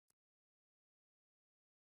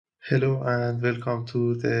Hello and welcome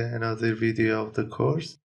to another video of the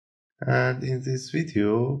course. And in this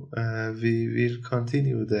video, we will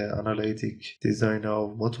continue the analytic design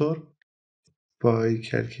of motor by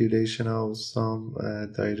calculation of some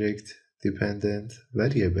direct dependent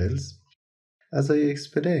variables. As I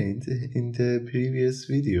explained in the previous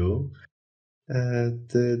video,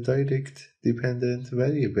 the direct dependent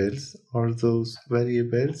variables are those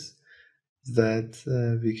variables that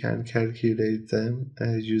we can calculate them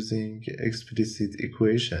using explicit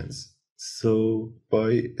equations. So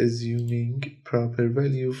by assuming proper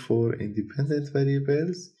value for independent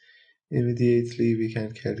variables, immediately we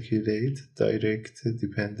can calculate direct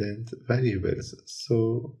dependent variables.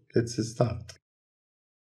 So let's start.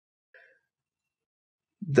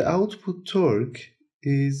 The output torque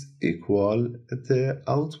is equal the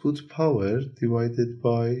output power divided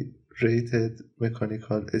by rated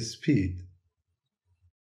mechanical speed.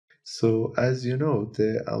 So as you know,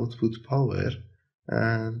 the output power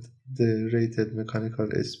and the rated mechanical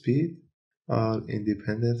speed are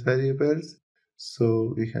independent variables.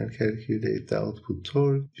 So we can calculate the output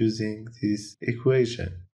torque using this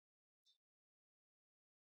equation.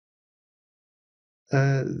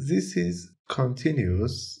 This is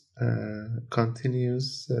continuous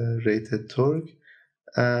rated torque,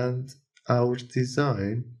 and our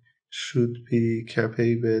design should be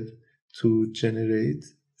capable to generate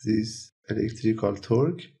this electrical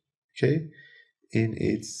torque, okay, in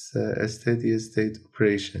its steady state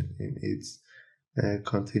operation, in its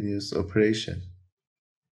continuous operation.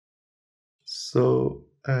 So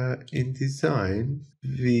in design,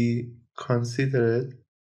 we considered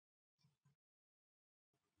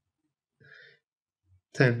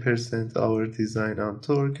 10% our design on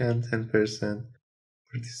torque and 10%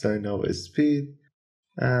 our design of speed,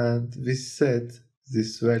 and we set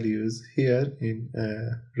these values here in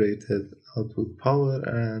rated output power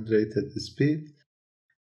and rated speed.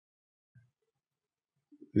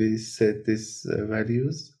 We set these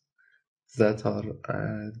values that are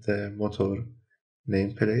the motor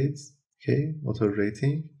nameplates, okay, motor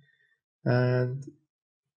rating. And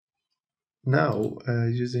now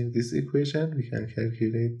using this equation we can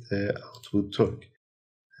calculate the output torque.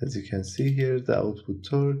 As you can see here, the output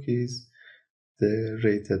torque is the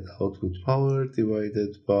rated output power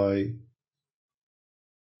divided by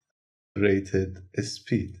rated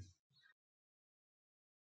speed.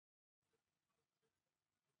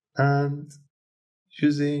 And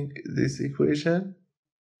using this equation,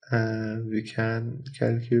 we can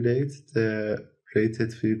calculate the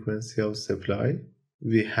rated frequency of supply.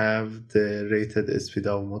 We have the rated speed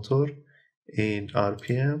of motor in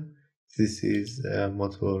RPM. This is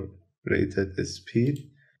motor rated speed,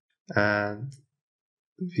 and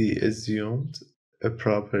we assumed a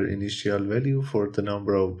proper initial value for the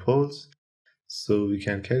number of poles, so we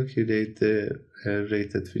can calculate the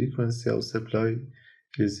rated frequency of supply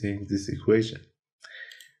using this equation.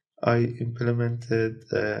 I implemented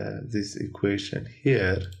this equation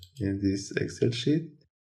here in this Excel sheet.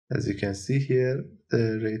 As you can see here,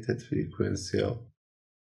 the rated frequency of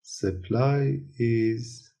supply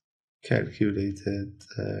is calculated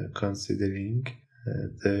considering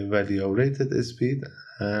the value of rated speed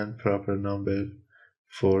and proper number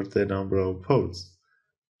for the number of poles.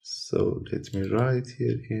 So let me write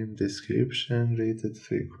here in description rated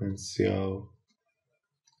frequency of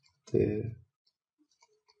the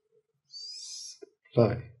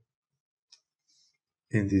supply.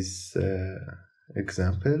 In this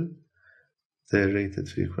example, the rated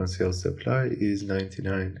frequency of supply is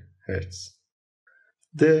 99 Hz.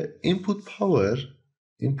 The input power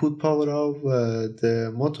of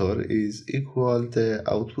the motor is equal the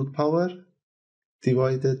output power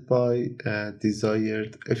divided by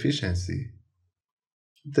desired efficiency.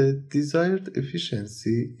 The desired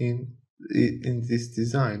efficiency in this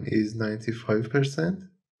design is 95%.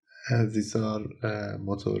 These are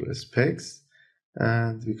motor specs,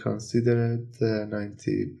 and we considered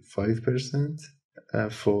 95%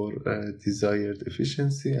 for desired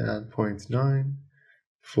efficiency and 0.9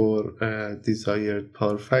 for desired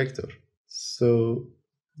power factor. So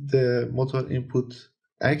the motor input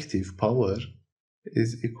active power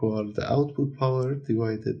is equal the output power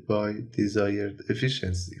divided by desired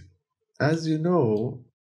efficiency. As you know,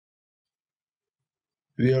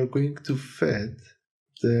 we are going to feed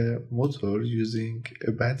the motor using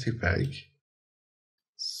a battery pack.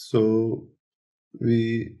 So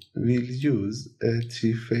we will use a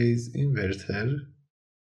three-phase inverter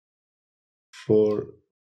for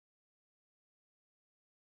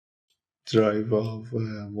drive of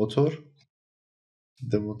motor.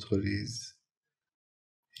 The motor is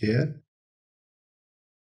here.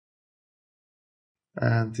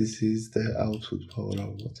 And this is the output power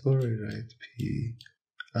of motor. I write P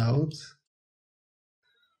out.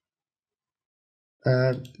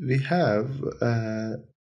 And we have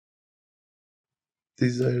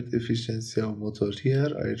desired efficiency of motor here.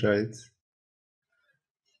 I write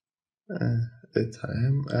the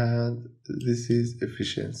time, and this is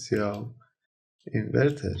efficiency of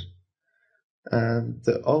inverter. And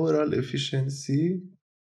the overall efficiency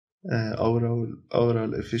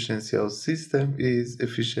overall efficiency of system is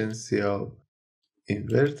efficiency of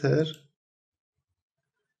inverter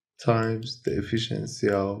times the efficiency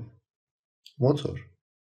of motor.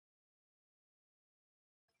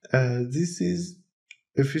 This is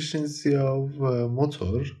efficiency of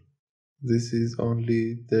motor. This is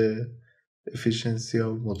only the efficiency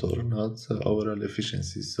of motor, not overall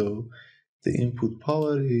efficiency. So the input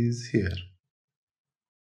power is here,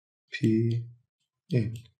 P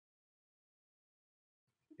in,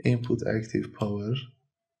 input active power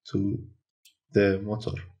to the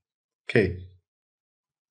motor, K.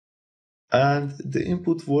 And the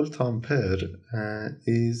input volt ampere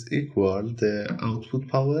is equal the output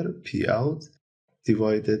power, P out,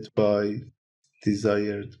 divided by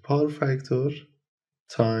desired power factor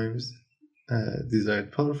times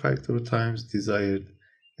desired power factor times desired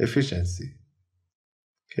efficiency.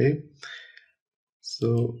 Okay,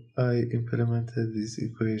 so I implemented this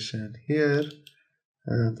equation here,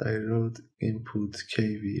 and I wrote input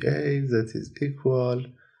kVA, that is equal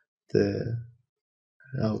the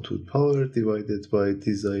output power divided by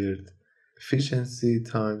desired efficiency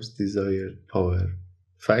times desired power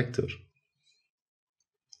factor.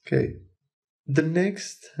 Okay, the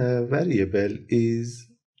next variable is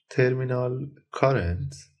terminal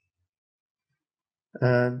current,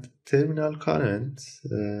 and terminal current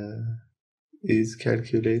is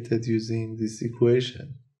calculated using this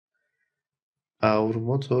equation. Our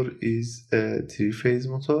motor is a three-phase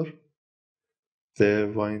motor.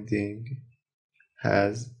 The winding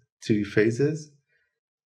has three phases.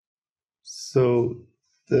 So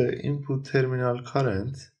the input terminal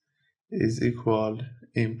current is equal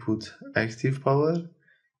input active power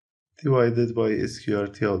divided by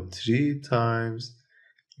SQRT of 3 times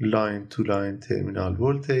line to line terminal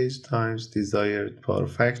voltage times desired power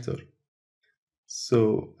factor.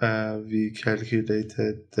 So we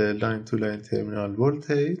calculated the line to line terminal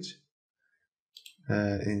voltage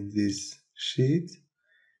in this sheet,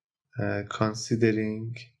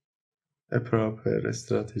 considering a proper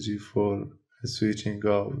strategy for switching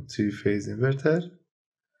of three-phase inverter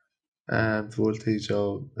and voltage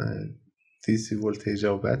of DC voltage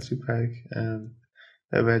of battery pack and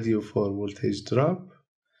a value for voltage drop,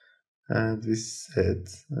 and we set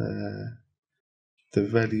the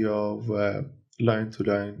value of line to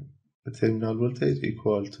line terminal voltage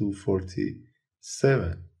equal to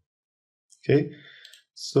 47. Okay,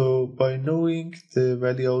 so by knowing the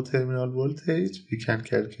value of terminal voltage, we can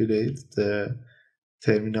calculate the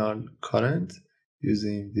terminal current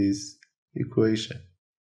using this equation.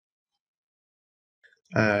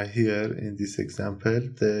 Here in this example,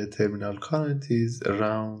 the terminal current is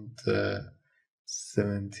around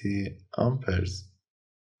 70 amperes.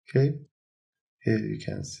 Okay, here you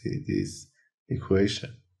can see this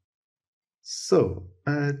equation. So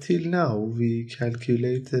till now we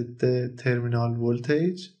calculated the terminal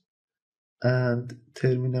voltage and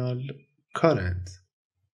terminal current.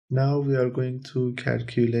 Now we are going to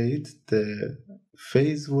calculate the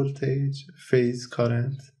phase voltage, phase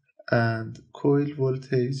current, and coil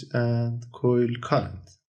voltage and coil current.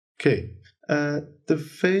 Okay, the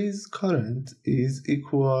phase current is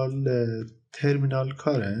equal terminal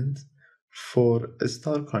current for a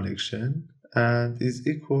star connection and is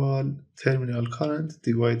equal terminal current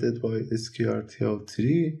divided by SQRT of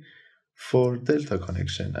 3 for delta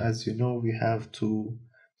connection. As you know, we have two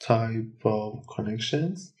types of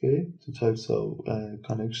connections, okay, two types of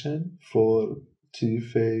connection for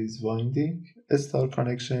three-phase winding, a star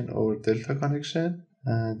connection or delta connection.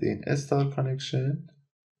 And in a star connection,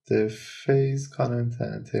 the phase current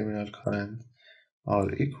and terminal current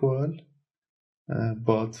are equal,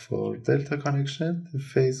 but for delta connection, the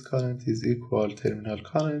phase current is equal terminal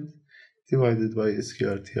current divided by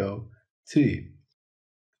SQRT of 3.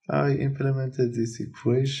 I implemented this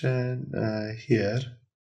equation here.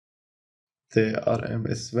 The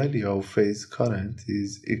RMS value of phase current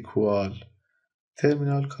is equal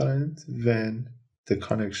terminal current when the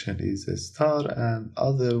connection is a star, and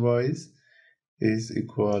otherwise is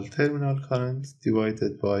equal terminal current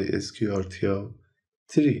divided by SQRT of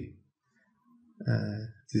 3.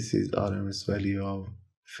 This is RMS value of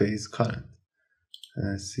phase current.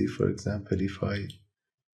 See, for example, if I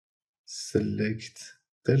select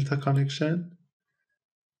delta connection,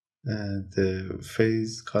 the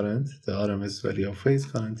phase current, the RMS value of phase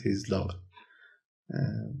current is lower.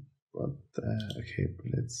 Okay,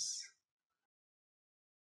 let's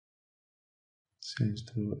change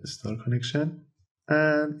to a star connection.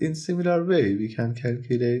 And in similar way, we can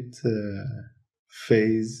calculate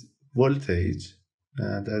phase voltage.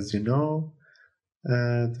 And as you know,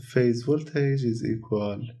 the phase voltage is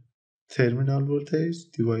equal terminal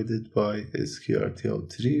voltage divided by sqrt of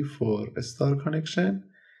 3 for a star connection.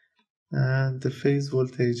 And the phase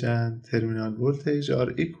voltage and terminal voltage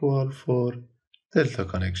are equal for delta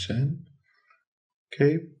connection.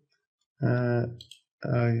 Okay,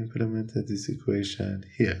 I implemented this equation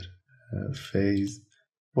here, phase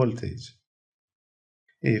voltage.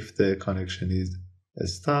 If the connection is a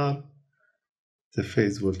star, the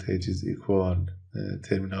phase voltage is equal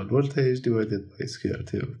terminal voltage divided by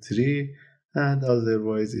sqrt of 3, and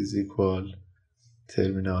otherwise is equal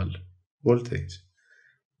terminal voltage.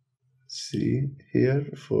 See here,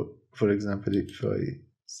 for example, if I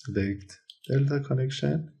select delta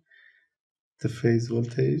connection, the phase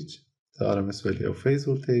voltage, the RMS value of phase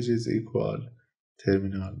voltage is equal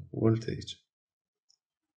terminal voltage.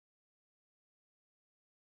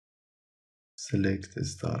 Select the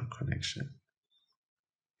star connection.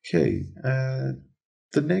 Okay,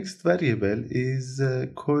 the next variable is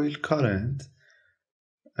coil current,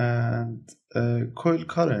 and coil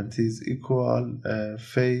current is equal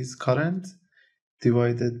phase current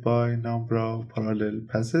divided by number of parallel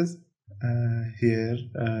passes. Here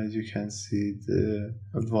you can see the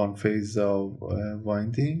one phase of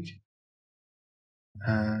winding,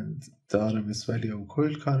 and the RMS value of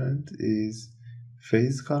coil current is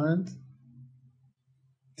phase current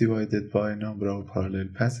divided by number of parallel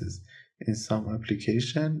passes. In some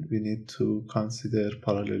application, we need to consider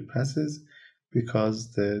parallel passes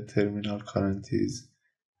because the terminal current is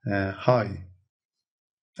high,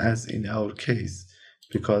 as in our case,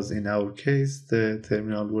 because in our case the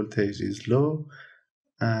terminal voltage is low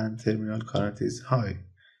and terminal current is high.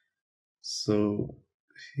 So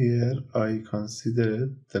here I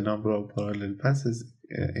considered the number of parallel passes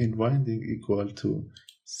in winding equal to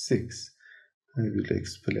 6. I will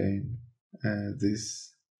explain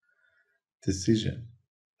this decision.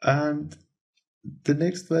 And the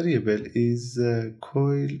next variable is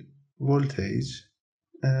coil voltage.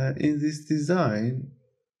 In this design,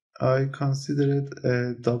 I considered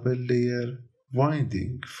a double layer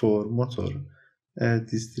winding for motor, a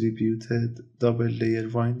distributed double layer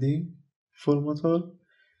winding for motor.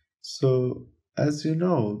 So as you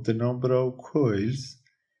know, the number of coils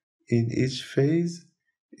in each phase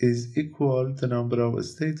is equal to the number of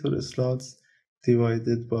stator slots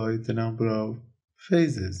divided by the number of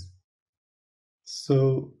phases.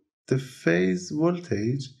 So the phase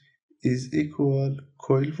voltage is equal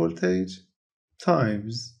coil voltage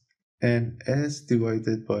times Ns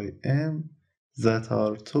divided by M, that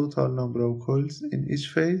are total number of coils in each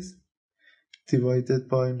phase, divided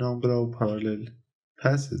by number of parallel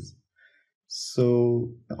passes.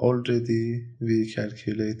 So already we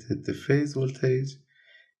calculated the phase voltage,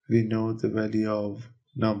 we know the value of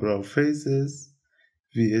number of phases,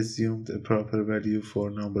 we assumed a proper value for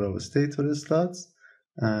number of stator slots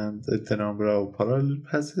and the number of parallel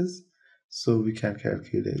passes, so we can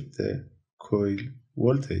calculate the coil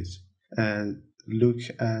voltage. And look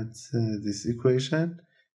at this equation.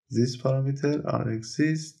 These parameters are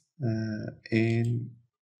exist in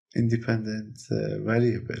independent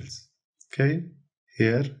variables. Okay,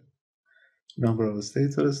 here number of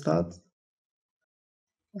stator slots,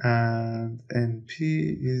 and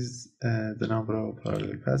NP is the number of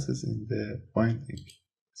parallel passes in the winding.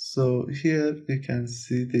 So here you can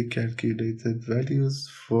see the calculated values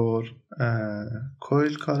for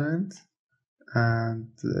coil current and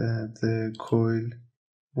the coil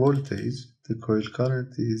voltage. The coil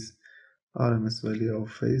current is RMS value of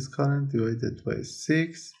phase current divided by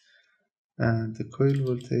 6, and the coil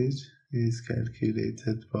voltage is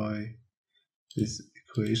calculated by this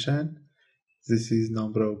equation. This is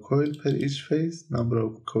number of coils per each phase. Number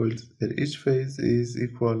of coils per each phase is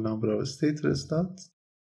equal number of stator slots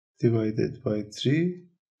divided by 3,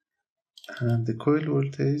 and the coil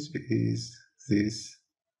voltage is this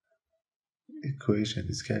equation,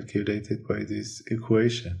 is calculated by this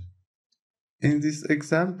equation. In this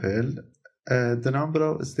example, the number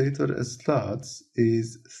of stator slots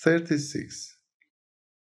is 36.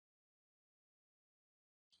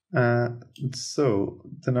 So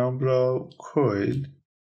the number of coil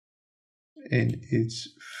in each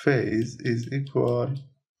phase is equal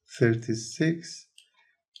 36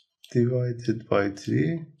 divided by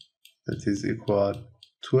 3, that is equal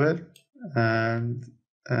 12, and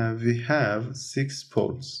we have 6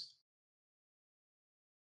 poles.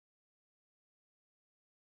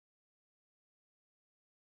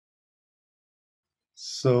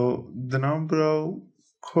 So the number of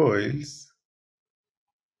coils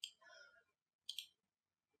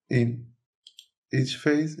in each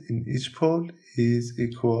phase, in each pole, is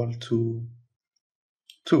equal to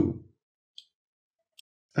 2.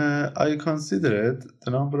 I considered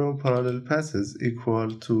the number of parallel passes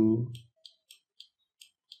equal to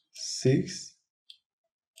 6.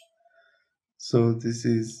 So this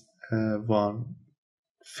is one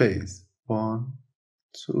phase. 1,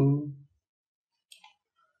 2.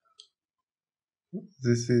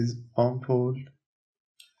 This is one pole.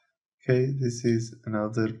 Okay, this is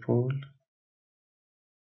another pole.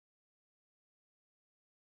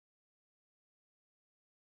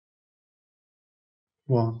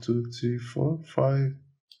 1, 2, 3, 4, 5.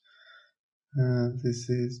 And this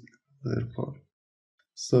is another pole.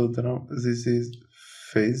 So this is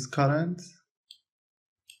phase current.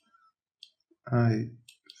 I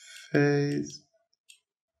phase.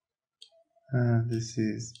 And this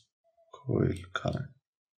is coil current.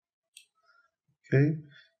 Okay,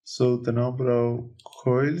 so the number of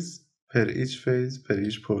coils per each phase per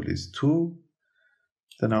each pole is 2.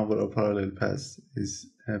 The number of parallel passes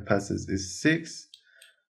is 6.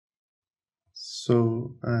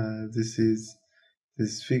 So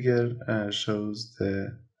this figure shows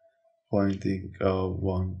the winding of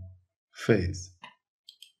one phase.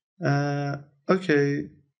 Okay,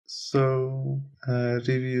 so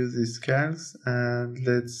review these calcs and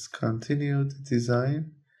let's continue the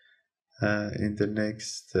design in the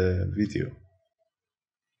next video.